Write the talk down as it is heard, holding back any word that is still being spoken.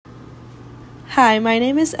Hi, my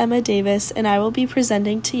name is Emma Davis, and I will be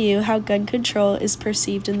presenting to you how gun control is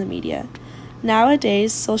perceived in the media.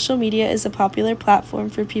 Nowadays, social media is a popular platform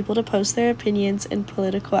for people to post their opinions and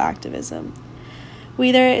political activism.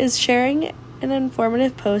 Whether it is sharing an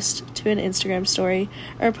informative post to an Instagram story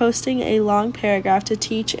or posting a long paragraph to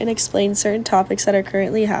teach and explain certain topics that are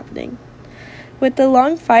currently happening. With the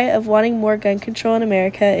long fight of wanting more gun control in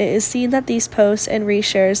America, it is seen that these posts and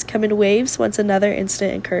reshares come in waves once another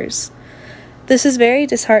incident occurs. This is very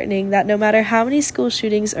disheartening that no matter how many school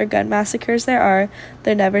shootings or gun massacres there are,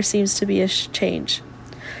 there never seems to be a change.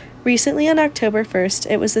 Recently on October 1st,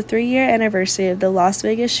 it was the 3-year anniversary of the Las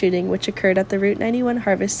Vegas shooting, which occurred at the Route 91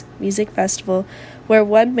 Harvest Music Festival, where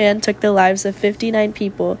one man took the lives of 59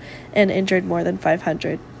 people and injured more than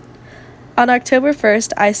 500. On October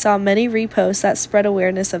 1st, I saw many reposts that spread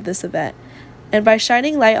awareness of this event, and by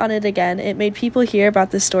shining light on it again, it made people hear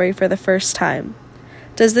about this story for the first time.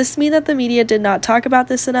 Does this mean that the media did not talk about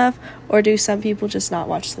this enough, or do some people just not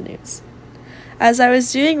watch the news? As I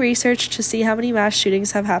was doing research to see how many mass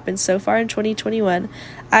shootings have happened so far in 2021,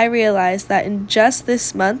 I realized that in just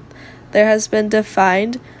this month, there has been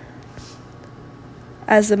defined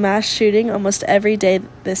as a mass shooting almost every day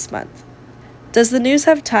this month. Does the news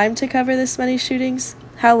have time to cover this many shootings?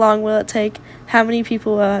 How long will it take? How many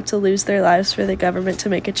people will have to lose their lives for the government to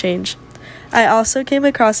make a change? I also came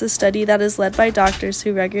across a study that is led by doctors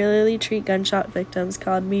who regularly treat gunshot victims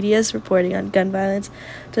called Media's Reporting on Gun Violence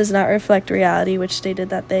Does Not Reflect Reality, which stated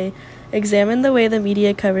that they examined the way the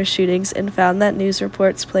media covers shootings and found that news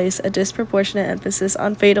reports place a disproportionate emphasis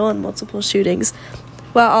on fatal and multiple shootings,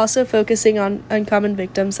 while also focusing on uncommon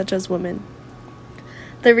victims such as women.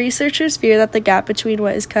 The researchers fear that the gap between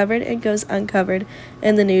what is covered and goes uncovered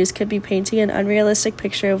in the news could be painting an unrealistic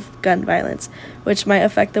picture of gun violence, which might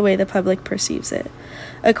affect the way the public perceives it.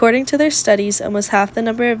 According to their studies, almost half the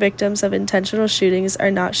number of victims of intentional shootings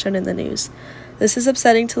are not shown in the news. This is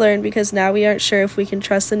upsetting to learn because now we aren't sure if we can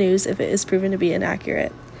trust the news if it is proven to be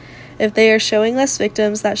inaccurate. If they are showing less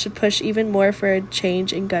victims, that should push even more for a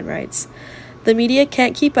change in gun rights. The media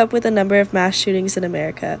can't keep up with the number of mass shootings in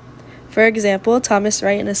America. For example, Thomas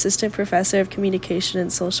Wright, an assistant professor of communication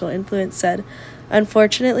and social influence, said,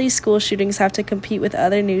 "Unfortunately, school shootings have to compete with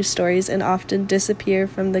other news stories and often disappear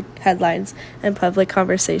from the headlines and public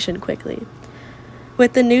conversation quickly."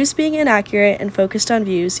 With the news being inaccurate and focused on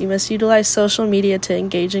views, you must utilize social media to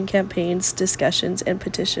engage in campaigns, discussions, and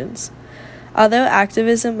petitions. Although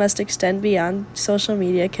activism must extend beyond social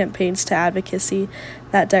media campaigns to advocacy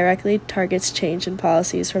that directly targets change in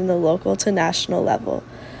policies from the local to national level.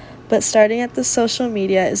 But starting at the social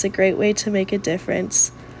media is a great way to make a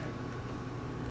difference.